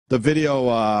The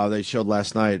video they showed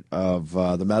last night of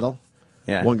the metal.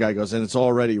 Yeah. One guy goes, and it's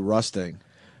already rusting.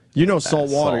 You know, salt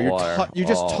water. You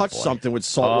just touch something with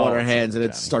saltwater hands, and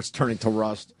it starts turning to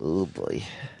rust. Oh, boy.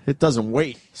 It doesn't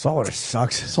wait. Saltwater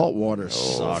sucks. Saltwater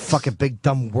sucks. Fucking big,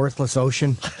 dumb, worthless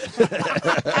ocean.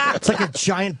 It's like a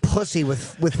giant pussy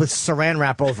with saran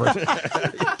wrap over it.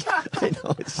 I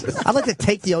know, I'd like to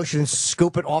take the ocean and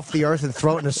scoop it off the earth and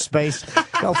throw it into space.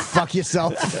 Go fuck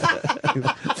yourself.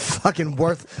 Fucking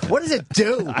worth. What does it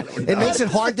do? It makes it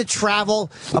hard to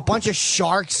travel. A bunch of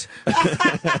sharks.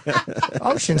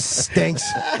 Ocean stinks.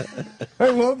 I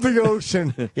love the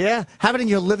ocean. Yeah? Have it in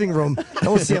your living room.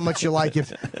 Don't see how much you like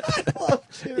it.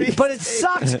 But it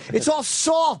sucks. It's all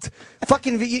salt.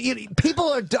 Fucking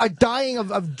people are dying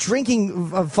of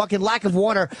drinking, of fucking lack of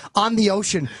water on the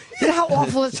ocean. You know how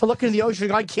awful it is to look into the ocean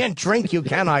and go, I can't drink you,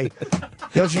 can I?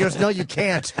 The ocean goes, no, you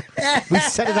can't. We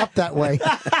set it up that way.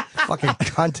 Fucking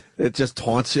cunt. It just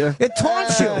taunts you. It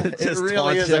taunts you. It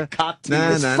really is a cock tease.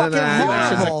 It's fucking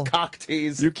horrible. It's a cock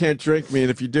tease. You can't drink me, and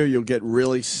if you do, you'll get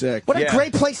really sick. What a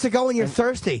great place to go when you're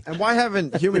thirsty. And why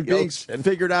haven't human beings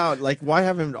figured out, like, why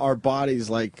haven't our bodies,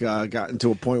 like, gotten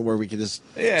to a point where we can just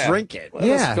drink it?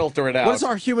 Let's filter it out. What is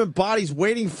our human bodies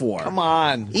waiting for? Come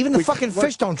on. Even the fucking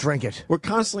fish don't drink it. We're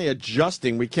constantly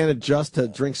adjusting. We can't adjust to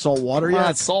drink salt water Come yet.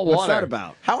 on, salt water. What's that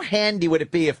about? How handy would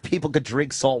it be if people could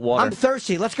drink salt water? I'm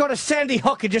thirsty. Let's go to Sandy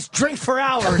Hook and just drink for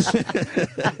hours.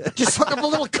 Just hook up a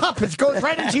little cup. It goes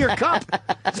right into your cup.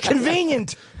 It's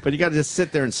convenient. But you got to just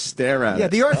sit there and stare at it. Yeah,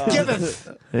 the earth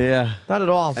giveth. Yeah. Not at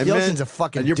all. And The ocean's a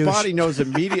fucking and your douche. body knows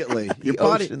immediately. Your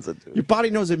body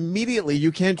knows immediately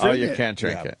you can't drink it. Oh, you can't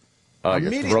drink it. Oh, your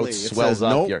Immediately, throat it swells says,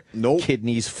 up. nope, Your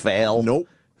kidneys fail. Nope.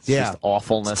 It's just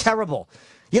awfulness. It's terrible.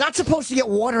 You're not supposed to get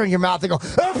water in your mouth and go.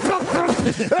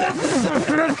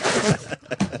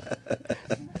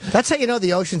 That's how you know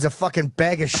the ocean's a fucking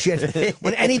bag of shit.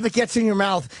 When any of it gets in your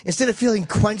mouth, instead of feeling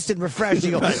quenched and refreshed,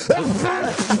 you go.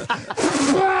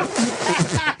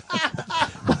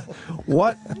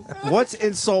 What's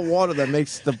in salt water that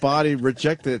makes the body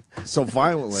reject it so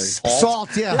violently?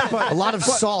 Salt, yeah. A lot of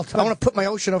salt. I want to put my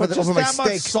ocean over my that much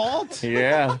steak. salt?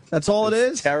 Yeah. That's all it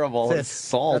is? Terrible. It's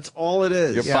salt. That's all it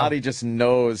is. Your body just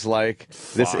knows, like,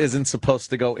 this isn't supposed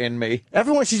to go in me.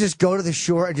 Everyone should just go to the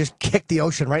shore and just kick the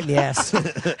ocean right in the ass.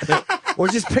 Or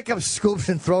just pick up scoops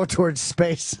and throw it towards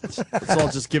space. Let's all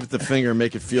just give it the finger and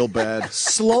make it feel bad.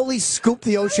 Slowly scoop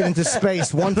the ocean into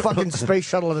space, one fucking space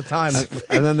shuttle at a time.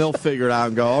 And then they'll figure it out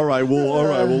and go, all right,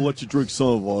 we'll let you drink some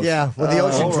of us. Yeah, when the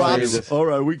ocean drops. All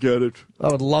right, we get it. I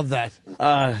would love that.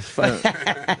 Yeah,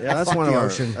 that's one of our.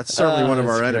 That's certainly one of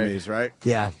our enemies, right?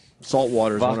 Yeah. Salt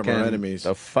water is one of our enemies.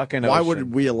 The fucking Why ocean.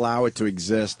 would we allow it to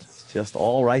exist? It's just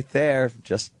all right there.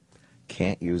 Just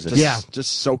can't use it.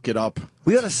 Just soak it up.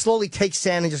 We ought to slowly take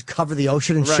sand and just cover the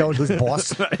ocean and show it who's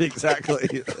boss. Right,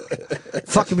 exactly.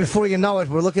 Fucking before you know it,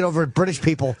 we're looking over at British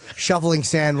people shoveling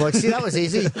sand. We're like, see, that was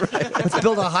easy. Let's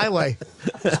build a highway.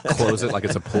 Close it like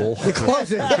it's a pool. You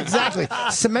close it. Yeah, exactly.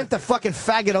 Cement the fucking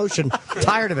faggot ocean.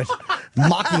 Tired of it.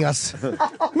 Mocking us. Man,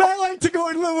 I like to go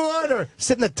in the water.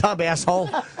 Sit in the tub, asshole.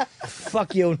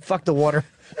 Fuck you and fuck the water.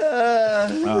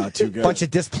 Too good. Bunch of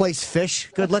displaced fish.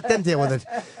 Good, let them deal with it.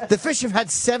 The fish have had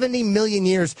 70 million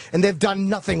years, and they've done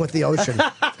nothing with the ocean.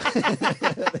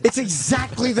 It's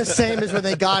exactly the same as when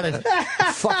they got it.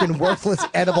 Fucking worthless,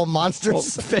 edible monsters. Well,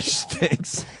 fish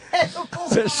stinks.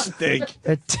 Fish stink.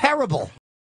 They're terrible.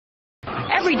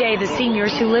 Every day, the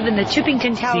seniors who live in the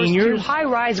Chippington Towers 2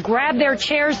 high-rise grab their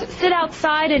chairs, sit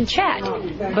outside, and chat.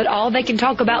 But all they can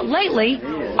talk about lately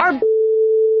are...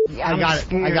 I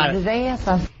got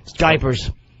it. Diapers.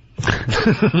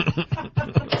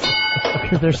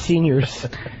 Because they're seniors.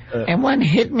 And one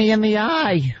hit me in the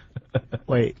eye.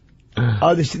 Wait.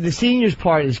 Oh, the seniors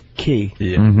part is key.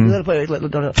 Yeah. Let it play. Let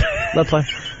it play.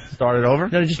 Start it over?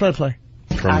 No, just let it play.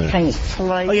 I can't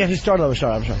play. Oh, yeah, just start over.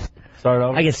 Sorry, I'm sorry. Start it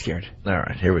over? I get scared. All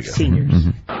right, here we go. Seniors.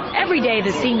 Every day,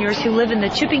 the seniors who live in the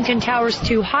Chippington Towers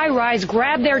 2 high-rise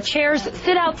grab their chairs,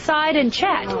 sit outside, and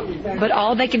chat. But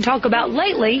all they can talk about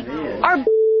lately are...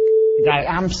 Got it.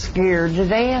 I'm scared to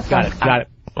death. Got it.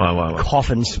 Wow.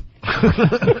 Coffins.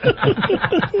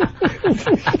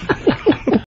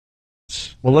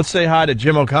 Well, let's say hi to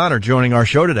Jim O'Connor joining our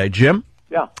show today. Jim?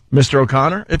 Yeah. Mr.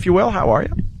 O'Connor, if you will, how are you?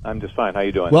 I'm just fine. How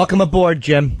you doing? Welcome aboard,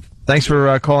 Jim. Thanks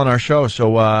for calling our show.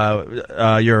 So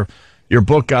your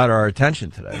book got our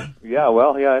attention today. Yeah,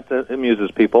 well, it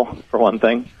amuses people, for one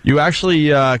thing. You actually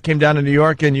came down to New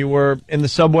York and you were in the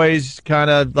subways kind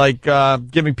of like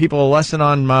giving people a lesson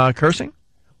on cursing?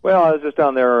 Well, I was just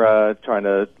down there trying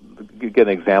to get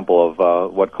an example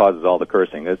of what causes all the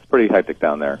cursing. It's pretty hectic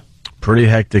down there. Pretty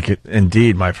hectic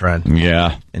indeed, my friend.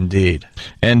 Yeah. Indeed.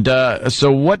 And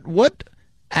so what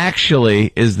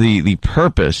actually is the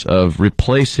purpose of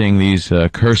replacing these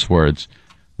curse words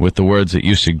with the words that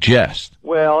you suggest?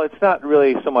 Well, it's not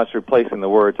really so much replacing the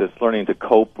words, it's learning to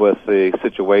cope with the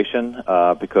situation,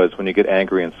 because when you get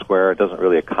angry and swear, it doesn't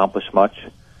really accomplish much.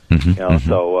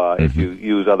 So if you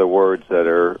use other words that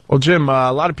are... Well, Jim,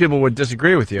 a lot of people would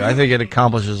disagree with you. I think it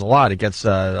accomplishes a lot. It gets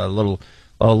a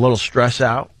little stress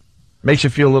out. Makes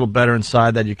you feel a little better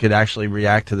inside that you could actually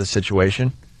react to the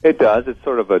situation. It does. It's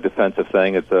sort of a defensive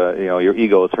thing. It's your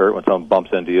ego is hurt when someone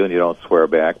bumps into you and you don't swear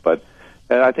back. And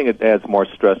I think it adds more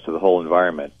stress to the whole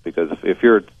environment, because if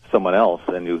you're someone else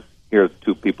and you hear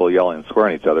two people yelling and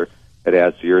swearing at each other, it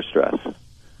adds to your stress.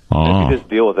 Oh. If you just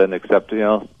deal with it and accept,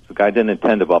 the guy didn't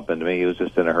intend to bump into me. He was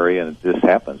just in a hurry, and it just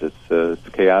happens. It's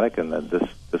chaotic, and then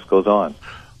this goes on.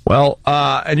 Well,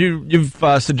 and you've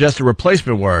suggested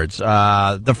replacement words.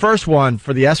 The first one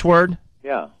for the S word.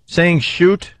 Yeah. Saying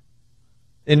shoot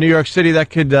in New York City, that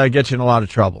could get you in a lot of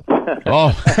trouble.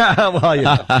 Oh, well,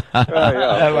 yeah.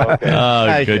 Okay.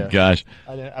 Oh, good gosh.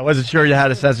 I wasn't sure you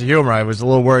had a sense of humor. I was a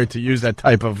little worried to use that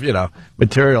type of,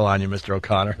 material on you, Mr.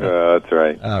 O'Connor. That's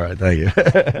right. All right, thank you.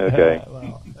 Okay.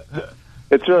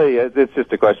 It's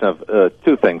just a question of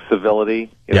two things.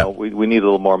 Civility. We need a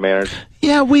little more manners.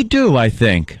 Yeah, we do, I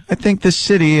think. I think the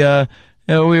city,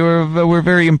 we're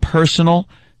very impersonal,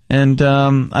 and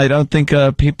I don't think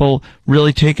people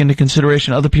really take into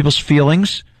consideration other people's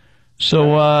feelings.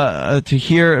 So to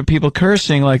hear people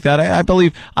cursing like that, I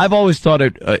believe I've always thought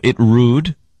it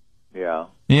rude. Yeah.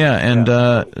 Yeah, and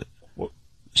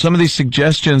some of these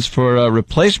suggestions for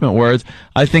replacement words,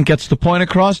 I think gets the point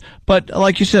across. But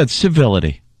like you said,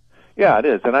 civility. Yeah, it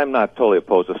is, and I'm not totally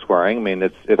opposed to swearing. I mean,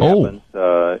 it happens.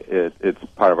 It's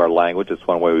part of our language. It's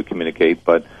one way we communicate,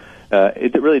 but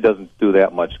it really doesn't do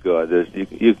that much good.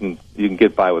 You can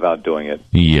get by without doing it.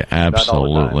 Yeah,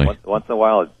 absolutely. Once in a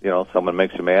while, someone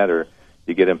makes you mad or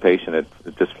you get impatient.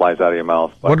 It just flies out of your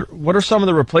mouth. But what are some of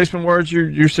the replacement words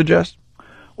you suggest?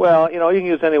 Well, you can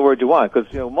use any word you want,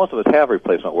 because most of us have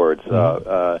replacement words.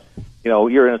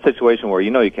 You're in a situation where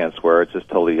you can't swear; it's just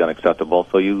totally unacceptable.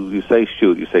 So you say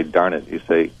shoot, you say darn it, you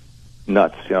say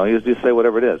nuts. You just say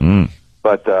whatever it is.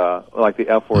 But like the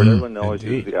F word, everyone always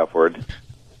uses the F word,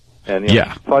 and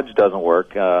fudge doesn't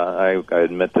work. I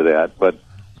admit to that, but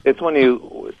it's when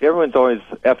everyone's always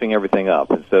effing everything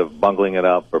up instead of bungling it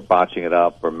up or botching it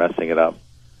up or messing it up.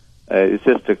 It's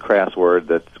just a crass word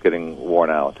that's getting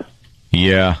worn out.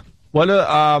 Yeah. What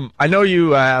I know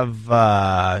you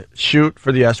have shoot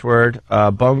for the S word,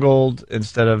 bungled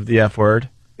instead of the F word.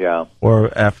 Yeah. Or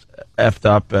effed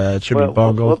up. It should be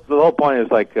bungled. The whole point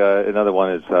is like another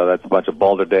one is that's a bunch of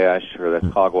balderdash, or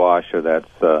that's hogwash, or that's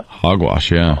hogwash.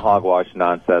 Yeah. Hogwash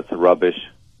nonsense, rubbish.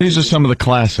 These are some of the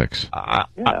classics. I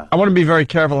want to be very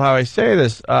careful how I say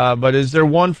this, but is there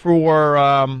one for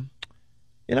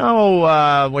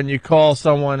when you call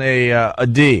someone a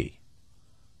D?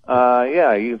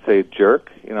 Yeah, you can say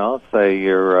jerk. Say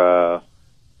you're.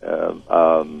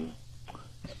 One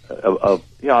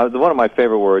of my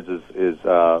favorite words is.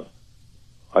 I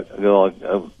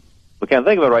can't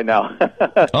think of it right now.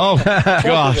 Oh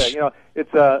gosh!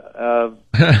 It's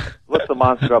what's the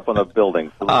monster up on the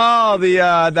building? Oh, the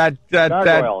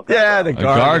gargoyle. The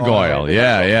gargoyle.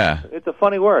 Yeah. It's a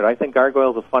funny word. I think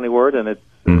gargoyle is a funny word, and it's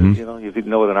if you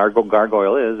know what an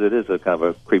gargoyle is, it is a kind of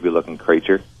a creepy looking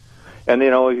creature. And,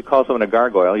 if you call someone a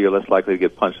gargoyle, you're less likely to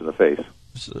get punched in the face.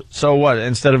 So what?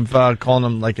 Instead of calling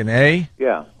them like an A?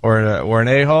 Yeah. Or an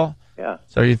a-hole? Yeah.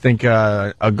 So you think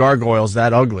a gargoyle's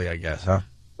that ugly, I guess, huh?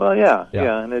 Well, yeah.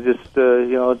 And it just,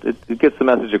 it gets the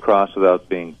message across without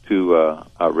being too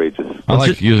outrageous. I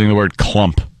like using the word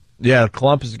clump. Yeah,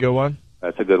 clump is a good one.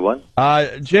 That's a good one.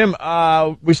 Jim,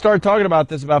 we started talking about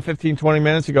this about 15, 20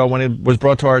 minutes ago when it was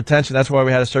brought to our attention. That's why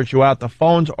we had to search you out. The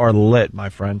phones are lit, my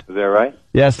friend. Is that right?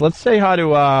 Yes, let's say hi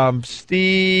to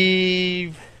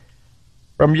Steve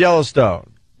from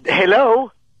Yellowstone.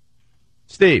 Hello?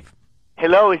 Steve.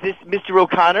 Hello, is this Mr.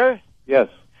 O'Connor? Yes.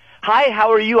 Hi,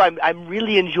 how are you? I'm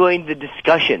really enjoying the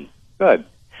discussion. Good.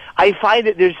 I find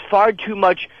that there's far too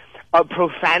much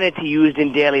profanity used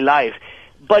in daily life.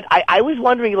 But I was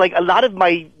wondering, like, a lot of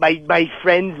my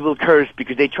friends will curse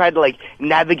because they try to, like,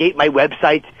 navigate my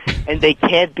website, and they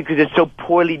can't because it's so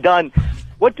poorly done.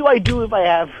 What do I do if I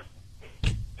have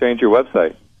change your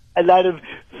website? A lot of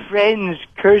friends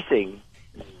cursing.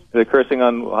 They're cursing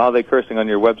on how are they cursing on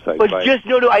your website? But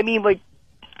I mean, like.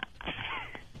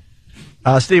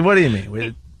 Steve, what do you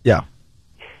mean? Yeah.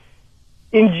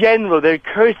 In general, they're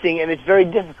cursing, and it's very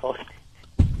difficult.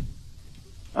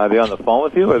 Are they on the phone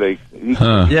with you? Or are they?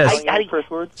 Yes.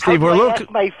 First words? Steve, I ask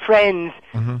my friends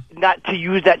not to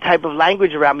use that type of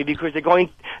language around me because they're going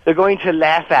to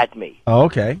laugh at me. Oh,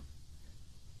 okay.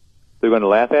 They're going to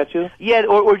laugh at you? Yeah,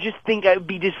 or just think I'd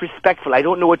be disrespectful. I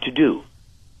don't know what to do.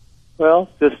 Well,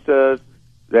 just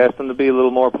ask them to be a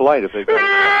little more polite if they go.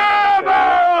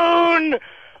 Ramon!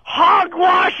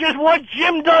 Hogwash is what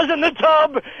Jim does in the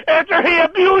tub after he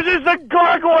abuses the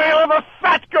gargoyle of a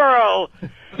fat girl.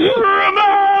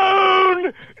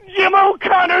 Ramon! Jim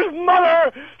O'Connor's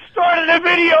mother started a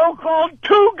video called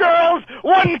 2 Girls,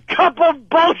 1 Cup of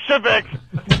Bolshevik.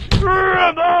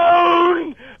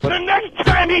 Ramon! The next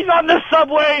time he's on the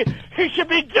subway, he should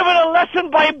be given a lesson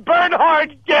by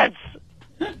Bernhard Goetz.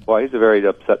 Boy, he's a very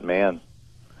upset man.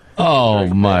 Oh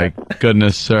my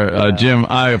goodness, sir, Jim.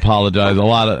 I apologize. A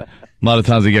lot of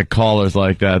times we get callers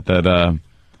like that.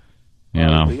 You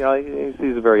know, he's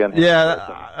a very unhappy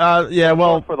person. Yeah.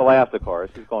 Well, going for the laughs, of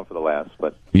course. He's going for the laughs,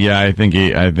 but yeah, I think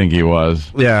he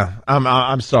was. Yeah,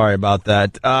 I'm sorry about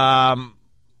that.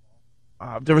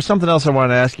 There was something else I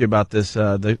wanted to ask you about this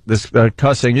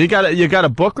cussing. You got a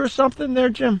book or something there,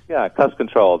 Jim? Yeah, Cuss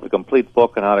Control. It's a complete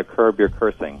book on how to curb your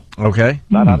cursing. Okay.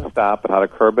 Not how to stop, but how to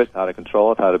curb it, how to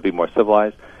control it, how to be more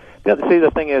civilized. See,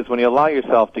 the thing is, when you allow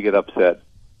yourself to get upset,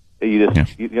 you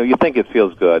just you think it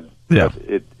feels good. Yeah. But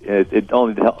it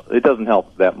doesn't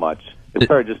help that much. It's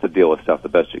better just to deal with stuff the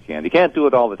best you can. You can't do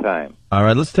it all the time. All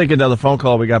right, let's take another phone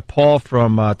call. We got Paul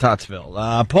from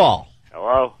Tottsville. Paul.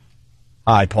 Hello.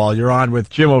 Hi, Paul. You're on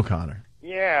with Jim O'Connor.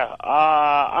 Yeah,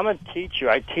 I'm a teacher.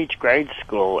 I teach grade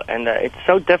school, and it's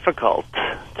so difficult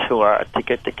to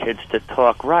get the kids to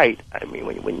talk right. I mean,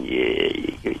 when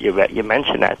you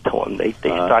mention that to them, they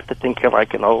start to think you're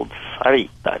like an old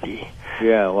fuddy-duddy.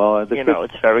 Yeah, well,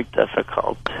 it's very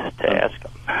difficult to ask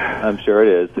them. I'm sure it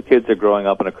is. The kids are growing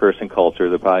up in a cursing culture.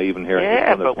 They're probably even hearing it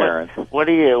from their parents. What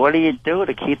do you do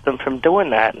to keep them from doing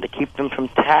that and to keep them from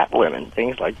tattling and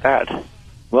things like that?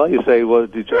 Well, you say,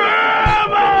 did you...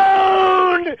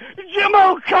 Ramon! Jim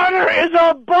O'Connor is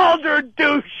a balder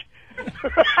douche!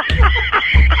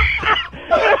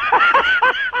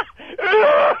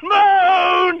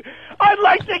 Ramon! I'd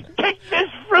like to kick this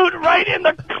fruit right in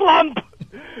the clump!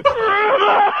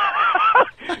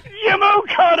 Jim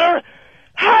O'Connor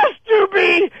has to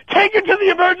be taken to the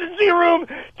emergency room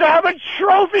to have a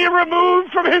trophy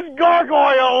removed from his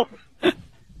gargoyle!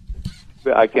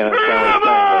 I can't understand what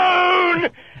you're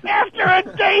saying. After a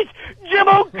date, Jim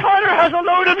O'Connor has a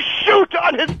load of shoot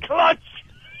on his clutch.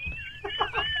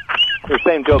 The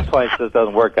same joke twice just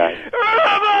doesn't work, guys.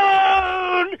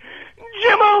 Ramon!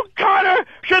 Jim O'Connor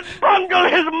should bungle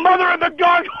his mother in the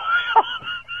gargoyle.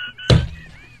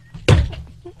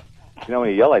 You know, when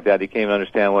you yell like that, he can't even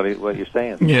understand what you're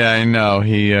saying. Yeah, I know.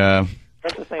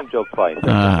 That's the same joke twice.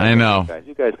 I know.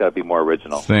 You guys got to be more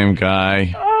original. Same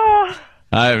guy.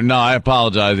 I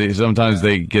apologize. Sometimes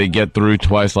they get through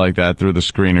twice like that through the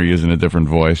screener using a different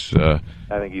voice. I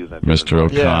think using Mr.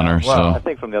 O'Connor. Yeah, well, I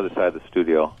think from the other side of the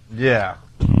studio. Yeah.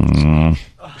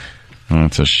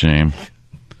 That's a shame.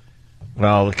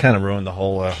 Well, it kind of ruined the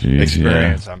whole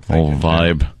experience. Yeah. I'm thinking. Whole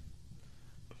vibe.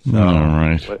 All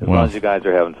right. As long as you guys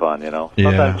are having fun,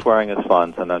 Sometimes swearing is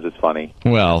fun. Sometimes it's funny.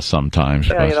 Well, sometimes.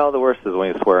 Yeah, the worst is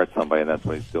when you swear at somebody and that's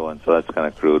what he's doing. So that's kind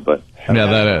of crude, but yeah,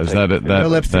 that is. No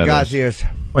lips to God's ears.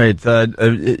 Wait,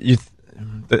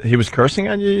 he was cursing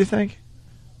on you? You think?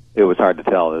 It was hard to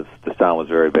tell. The sound was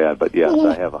very bad, but yes,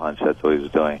 I have a hunch that's what he was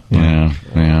doing. Yeah.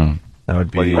 That would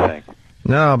be. What do you think?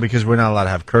 No, because we're not allowed to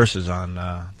have curses on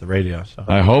the radio. So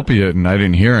I hope you didn't. I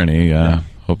didn't hear any.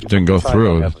 Hope it didn't go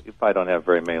through. You probably don't have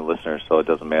very many listeners, so it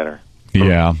doesn't matter.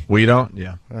 Yeah. We don't?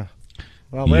 Yeah.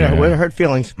 Well, way to hurt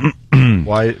feelings.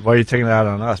 Why are you taking it out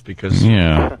on us? Because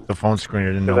the phone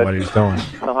screener didn't know what he was doing.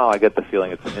 Somehow I get the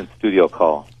feeling it's an in-studio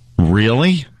call.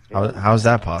 Really? How's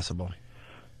that possible?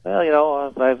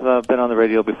 Well, I've been on the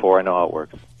radio before. I know how it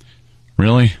works.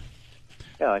 Really?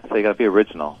 Yeah, like I say, you got to be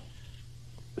original.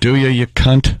 Do you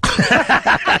cunt?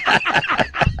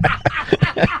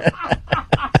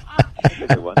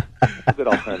 That's a good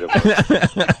alternative.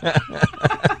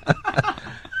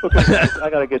 Okay, I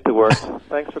got to get to work.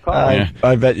 Thanks for calling.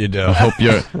 I bet you do.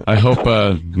 I hope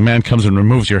a man comes and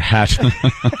removes your hat.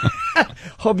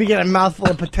 Hope you get a mouthful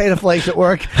of potato flakes at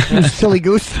work, you silly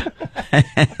goose.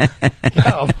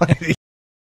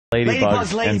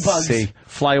 Ladybugs and C.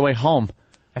 Fly away home.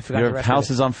 I forgot the Your rest house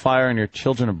of it. is on fire and your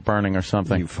children are burning or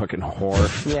something. You fucking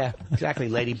whore. Yeah, exactly,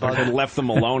 ladybug. And left them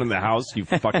alone in the house, you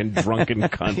fucking drunken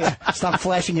cunt. Yeah, stop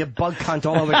flashing your bug cunt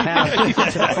all over town.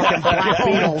 Fucking black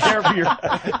beetles.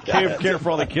 Care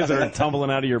for all the kids that are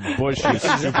tumbling out of your bush, you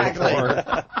stupid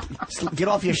whore. Get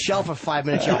off your shelf for 5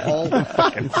 minutes, you hole.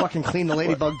 Fucking clean the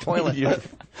ladybug toilet. You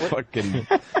fucking...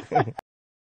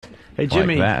 Hey,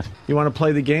 Jimmy, that. you want to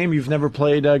play the game? You've never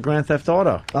played Grand Theft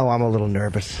Auto. Oh, I'm a little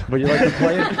nervous. Would you like to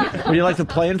play it? Would you like to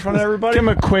play in front of everybody? Give him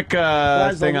a quick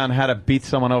thing on how to beat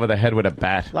someone over the head with a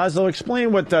bat. Laszlo,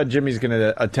 explain what Jimmy's going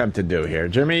to attempt to do here.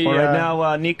 Jimmy, well, right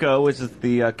now, Nico is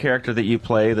the character that you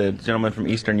play, the gentleman from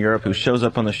Eastern Europe who shows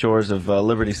up on the shores of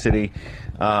Liberty City.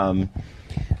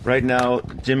 Right now,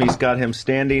 Jimmy's got him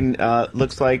standing,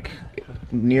 looks like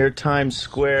near Times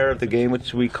Square, the game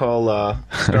which we call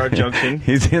Star Junction.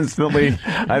 He's instantly,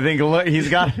 I think, look, he's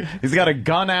got a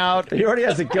gun out. He already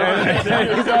has a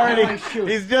gun.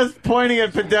 He's just pointing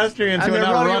at pedestrians who are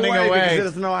not running away, because he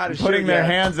doesn't know how to putting shoot their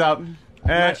yet. hands up.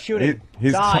 Not shooting.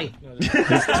 He's Die. He's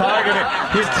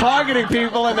targeting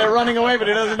people and they're running away, but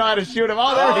he doesn't know how to shoot them.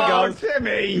 Oh, there he goes.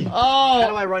 Timmy! How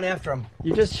do I run after him?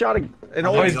 You just shot an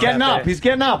Oh, he's getting up. He's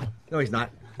getting up. No, he's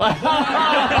not.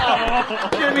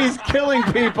 Jimmy's killing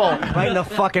people. Right in the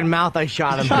fucking mouth I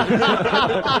shot him.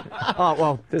 Oh,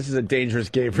 well. This is a dangerous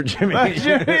game for Jimmy.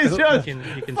 Jimmy's just fucking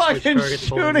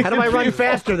shooting. How do I run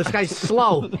faster? This guy's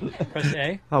slow. Press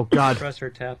A. Oh, God. Press or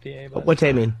tap the A button. What's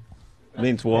A mean?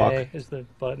 Means walk. A is the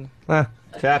button.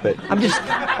 Tap it. I'm just...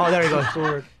 Oh, there he goes.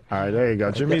 Forward. All right, there you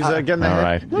go. Jimmy's getting the All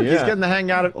right. Look, he's getting the hang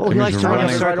out of. Oh, he likes to run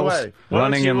in circles. away.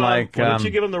 Running in like. Why don't you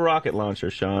give him the rocket launcher,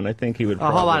 Sean? I think he would.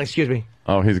 Oh, hold on. Excuse me.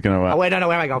 Oh, he's gonna. Oh, wait, no,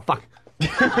 where am I going? Fuck.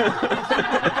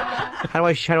 How do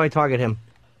I target him?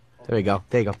 There you go.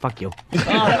 There you go. Fuck you. He just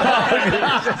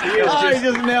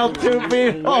nailed 2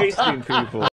 people. Wasting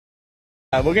people.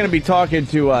 We're going to be talking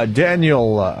to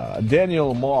Daniel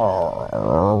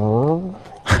Marr.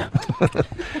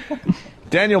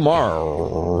 Daniel Marr.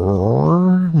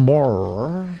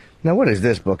 Now, what is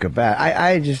this book about?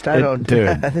 I don't.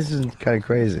 Dude, this is kind of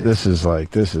crazy. This is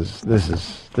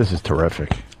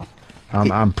terrific.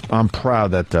 I'm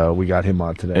proud that we got him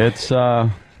on today. It's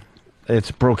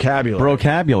vocabulary.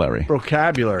 Vocabulary.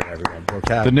 Vocabulary, everyone.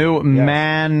 Vocabulary. The new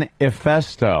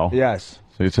manifesto. Yes.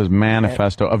 So it says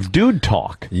manifesto of dude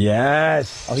talk.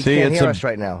 Yes. Oh, he can't hear us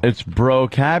right now. It's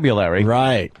vocabulary.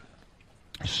 Right.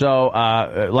 So,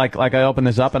 like I open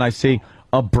this up and I see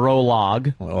a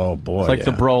brologue. Oh boy! It's like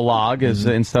the brologue is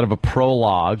instead of a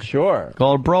prologue. Sure.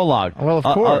 Called a brologue. Well, of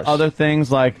course. Other things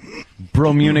like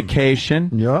bromunication.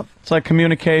 Yep. It's like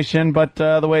communication, but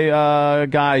the way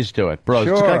guys do it, bros.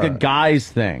 Sure. It's like a guys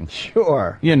thing.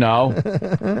 Sure. You know,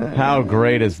 how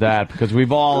great is that? Because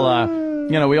we've all,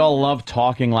 we all love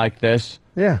talking like this.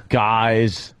 Yeah.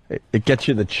 Guys. It gets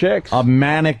you the chicks. A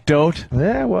manecdote.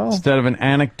 Yeah, well. Instead of an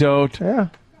anecdote. Yeah.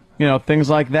 Things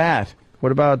like that.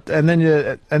 What about and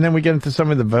then we get into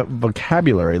some of the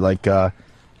vocabulary like like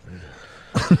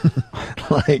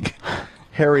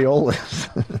Harriolas.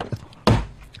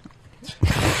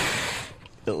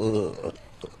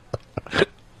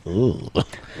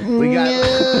 We got.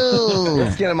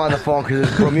 Let's get him on the phone because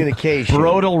it's communication.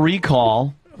 Brodal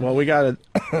recall. Well, we got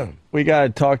to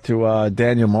talk to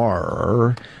Daniel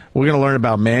Marr. We're going to learn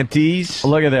about mantis.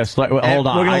 Look at this. Hold on.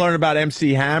 We're going to learn about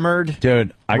MC Hammered.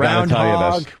 Dude, I got to tell you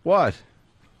this. What?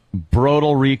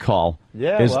 Brodal recall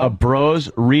is a bro's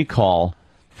recall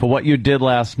for what you did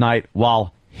last night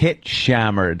while hit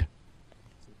shammered.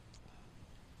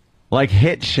 Like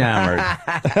hit shammered.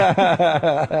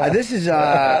 This is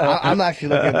I'm actually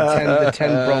looking at the 10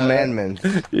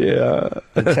 bromandments. Yeah.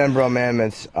 The 10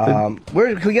 bromandments.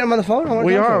 Where can we get him on the phone?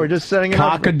 We are. We're just setting it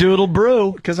up. Cockadoodle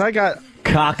brew. Because I got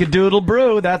Cockadoodle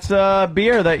brew. That's a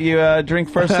beer that you drink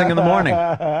first thing in the morning.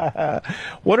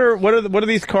 What are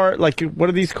these what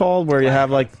are these called? Where you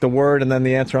have like the word and then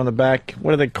the answer on the back.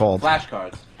 What are they called?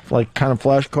 Flashcards. Like kind of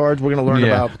flashcards. We're going to learn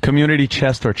about community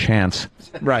chest or chance.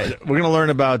 Right. We're going to learn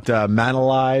about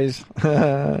manalize.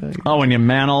 Oh, when you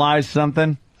manalize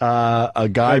something? A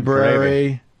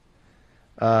guy-brary.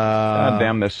 God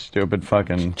damn this stupid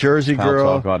fucking Jersey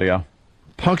girl. Talk audio.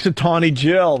 Punxsutawney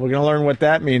Jill. We're going to learn what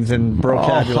that means in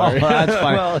vocabulary. Oh, that's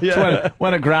funny. Well, yeah. It's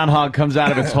when a groundhog comes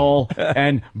out of its hole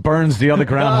and burns the other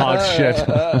groundhog's shit.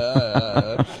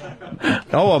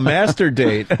 Oh, a master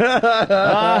date.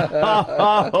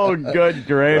 Oh, good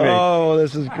gravy. Oh,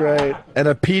 this is great. And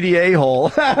a PDA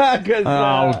hole.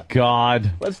 Oh,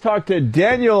 God. Let's talk to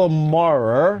Daniel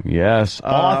Marr. Yes,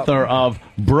 author of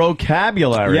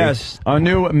Brocabulary. Yes. A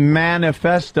new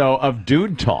manifesto of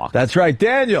dude talk. That's right,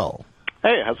 Daniel.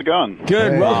 Hey, how's it going?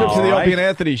 Good. Hey. Welcome to the All Opie right. and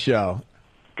Anthony Show.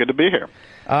 Good to be here.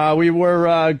 We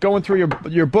were going through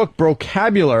your book,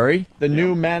 Brocabulary, the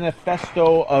new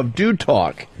manifesto of dude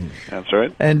talk. That's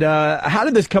right. And how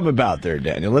did this come about there,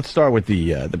 Daniel? Let's start with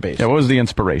the basics. Yeah, what was the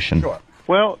inspiration? Sure.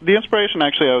 Well, the inspiration,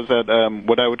 actually, I was at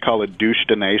what I would call a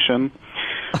douche-donation.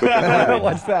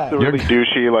 What's that? Really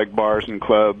douchey, like bars and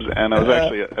clubs. And I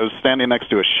was standing next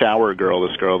to a shower girl,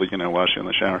 this girl that, wash you in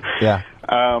the shower. Yeah.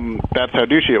 That's how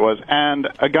douchey it was. And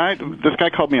this guy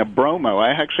called me a bromo. I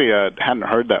actually hadn't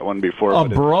heard that one before. A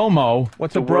bromo?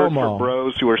 What's a bromo? Word for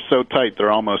bros who are so tight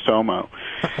they're almost homo.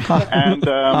 And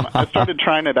I started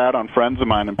trying it out on friends of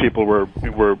mine, and people were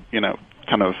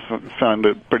kind of found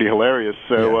it pretty hilarious.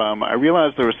 So I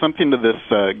realized there was something to this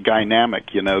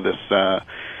dynamic,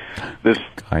 this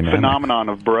phenomenon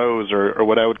of bros, or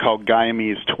what I would call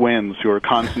Siamese twins, who are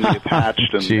constantly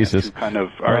attached and who kind of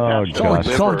are attached to the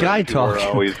It's all guy talk. Who are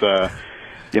always,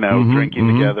 drinking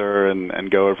together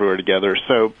and go everywhere together.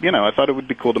 So, I thought it would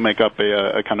be cool to make up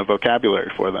a kind of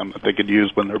vocabulary for them that they could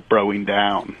use when they're broing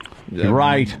down.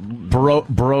 Right,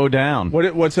 bro down.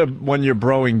 What's when you're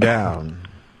broing down?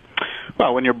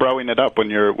 Well, when you're broing it up,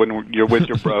 when you're with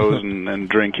your bros and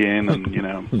drinking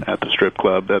and at the strip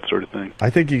club, that sort of thing. I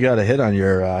think you got a hit on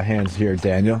your hands here,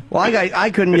 Daniel. Well,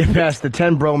 I couldn't get past the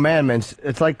 10 bro commandments.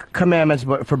 It's like commandments,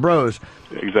 but for bros.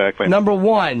 Exactly. Number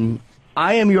 1,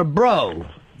 I am your bro.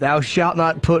 Thou shalt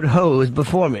not put hose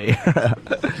before me.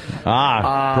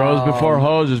 Bros before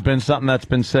hose has been something that's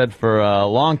been said for a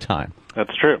long time.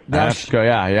 That's true.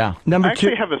 Yeah. Number I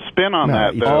actually 2 have a spin on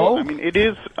that, though. I mean, it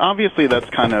is obviously that's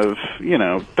kind of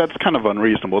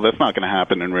unreasonable. That's not going to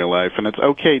happen in real life, and it's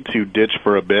okay to ditch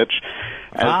for a bitch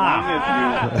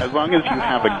as long as you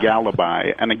have a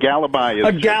galaby. And a galaby is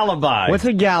a galaby. What's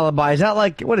a galaby? Is that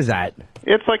what is that?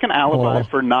 It's like an alibi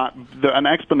for an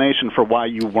explanation for why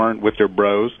you weren't with your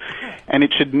bros. And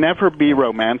it should never be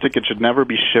romantic. It should never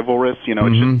be chivalrous. It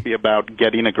shouldn't be about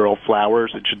getting a girl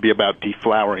flowers. It should be about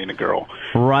deflowering a girl.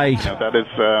 Right.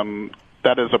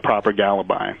 That is a proper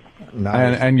galaby.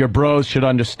 Nice. And your bros should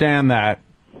understand that.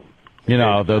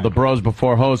 The bros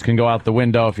before hose can go out the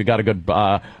window if you got a good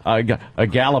a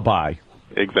galaby.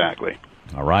 Exactly.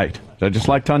 All right. So I'd just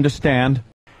like to understand.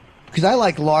 Because I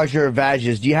like larger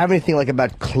vages. Do you have anything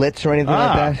about clits or anything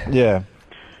like that? Yeah.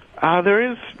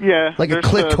 There is, yeah. Like a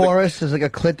clitoris? There's like a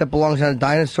clit that belongs on a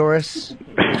dinosaurus?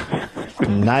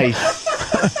 Nice.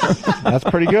 That's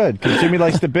pretty good, because Jimmy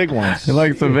likes the big ones. He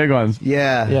likes the big ones.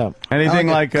 Yeah. Yeah. Anything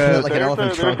like an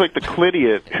elephant trunk. There's like the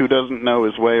clitiot who doesn't know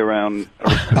his way around.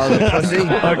 The pussy?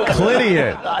 A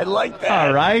clitiot. I like that.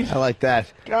 All right. I like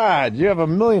that. God, you have a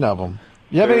million of them.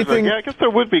 You have anything? I guess there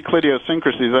would be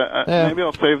clitiosyncrasies. Maybe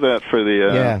I'll save that for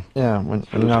the. When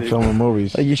you're not filming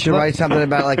movies. You should write something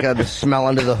about the smell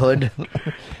under the hood.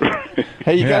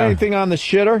 Hey, you got anything on the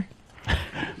shitter?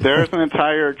 There's an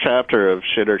entire chapter of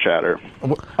shitter chatter.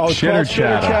 Shitter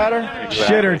chatter. Exactly.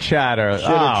 Shitter chatter.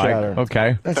 Chatter.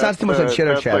 Okay. That's not too much like shitter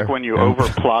chatter. That's like when you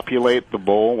overpopulate the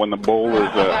bowl. When the bowl is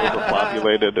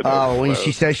overpopulated. When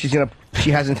she says she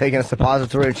hasn't taken a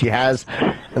suppository and she has,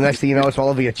 the next thing you know, it's all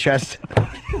over your chest.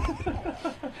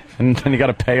 And then you got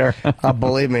to pay her.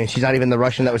 Believe me, she's not even the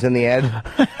Russian that was in the ad.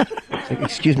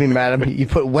 Excuse me, madam, you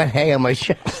put wet hay on my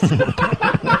chest.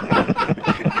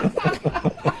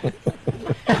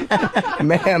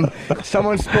 Ma'am,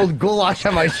 someone spilled goulash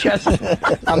on my chest.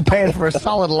 I'm paying for a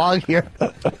solid log here.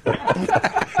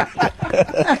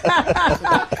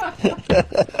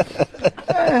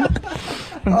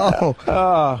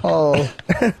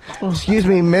 Excuse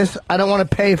me, miss. I don't want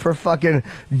to pay for fucking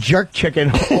jerk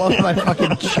chicken all over my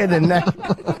fucking chin and neck.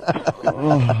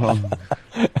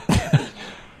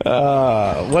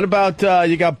 What about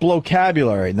you got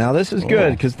blowcabulary? Now this is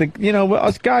good because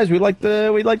us guys we like the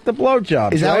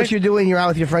blowjobs. Is that what you do when you're out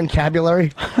with your friend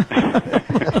Cabulary?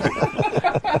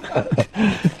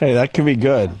 Hey, that could be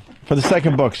good for the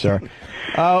second book, sir.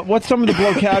 What's some of the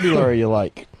blowcabulary you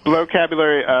like?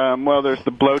 Blowcabulary. Well, there's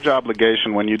the blowjob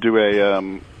obligation. When you do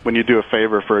a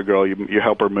favor for a girl, you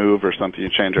help her move or something. You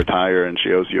change her tire, and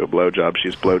she owes you a blowjob.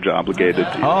 She's blowjob obligated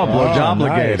to you. Oh, blowjob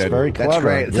obligated. Nice. Very clever. That's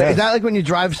great. Yeah. Is that like when you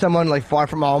drive someone far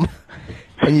from home,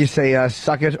 and you say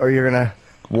 "suck it" or you're gonna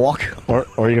walk, or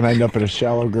you're gonna end up in a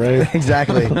shallow grave?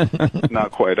 Exactly.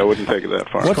 Not quite. I wouldn't take it that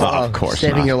far. Of course,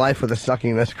 saving your life with a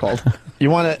sucking. That's called.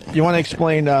 You want to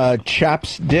explain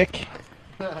chap's dick?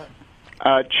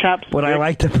 Chapstick. What I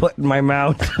like to put in my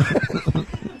mouth.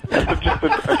 A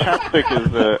chapstick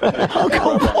is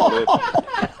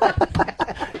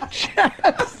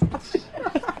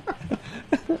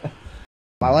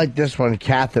I like this one,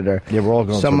 catheter. Yeah, we're all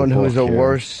going. Someone who's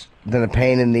worse than a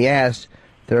pain in the ass,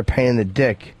 they're a pain in the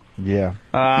dick. Yeah.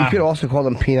 You could also call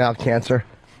them penile cancer.